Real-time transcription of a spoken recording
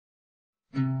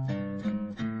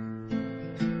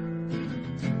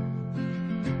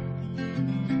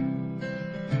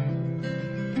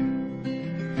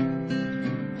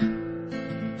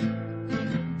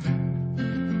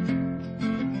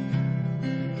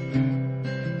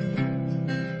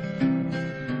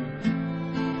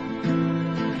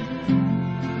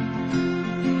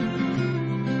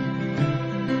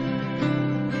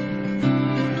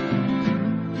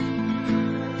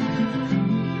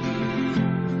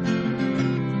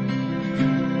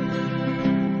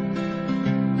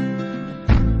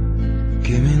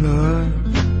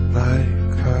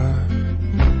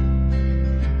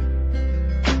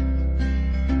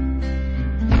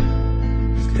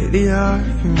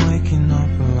I've been waking up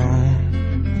alone.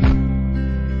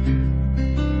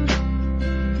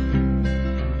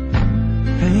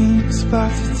 Paint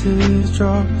splattered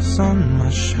teardrops on my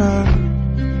shirt.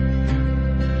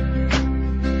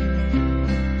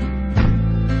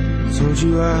 Told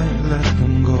you I'd let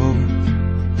them go,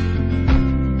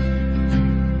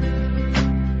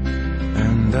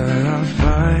 and that I'll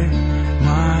fight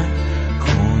my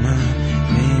corner.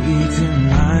 Maybe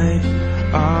tonight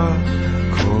I'll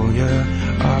call you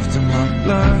after my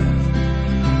blood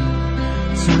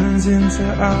turns into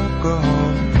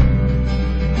alcohol.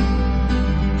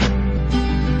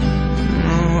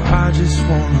 No, I just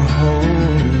wanna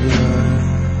hold you.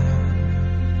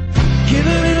 Give a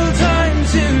little time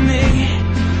to me,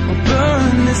 we'll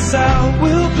burn this out.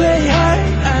 We'll play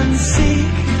hide and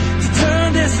seek to turn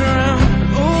this around.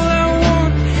 All I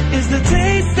want is the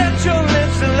taste that your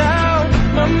lips allow.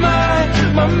 My mind,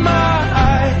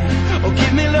 oh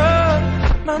give me love.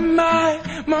 My mind,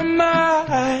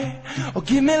 oh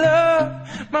give me love.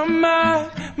 My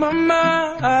mind,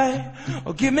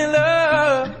 oh give me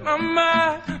love. My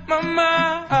mind,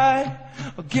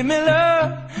 oh give me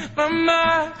love. My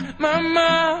mind,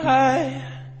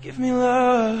 give me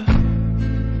love.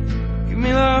 Give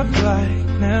me love like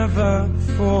never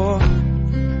before.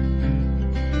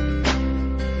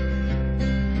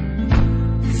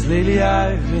 Lately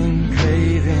I've been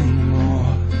craving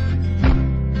more.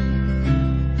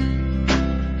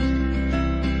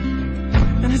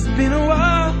 And it's been a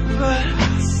while, but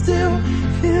I still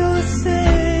feel the same.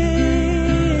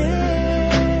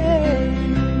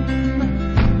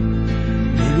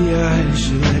 Maybe I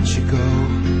should let you go.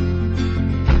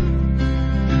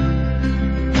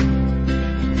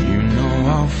 You know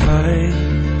I'll fight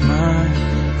my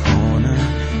corner,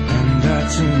 and that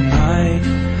tonight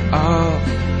I'll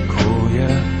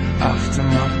after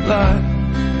my blood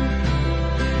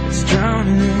is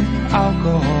drowning in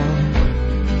alcohol.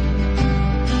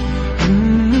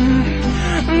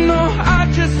 No, I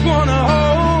just wanna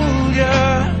hold ya.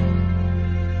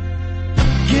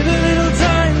 Give a little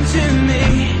time to me,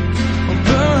 we'll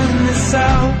burn this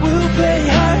out. We'll play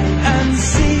hide and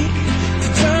seek to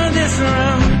turn this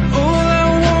around. All I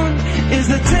want is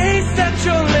the taste that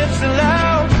your lips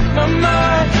allow. My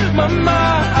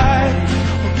mind,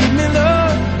 oh give me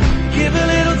love. Give a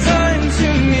little time to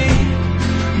me,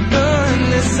 burn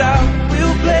this out.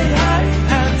 We'll play hide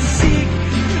and seek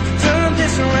to turn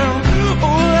this around.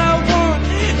 All I want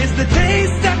is the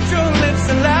taste that your lips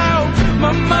allow.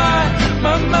 My mind,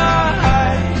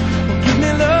 oh give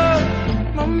me love.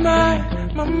 My mind,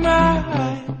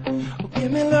 oh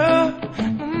give me love.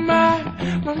 My mind,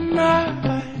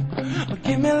 oh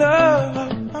give me love.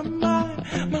 My mind,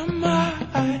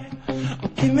 oh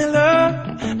give me love.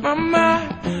 My mind.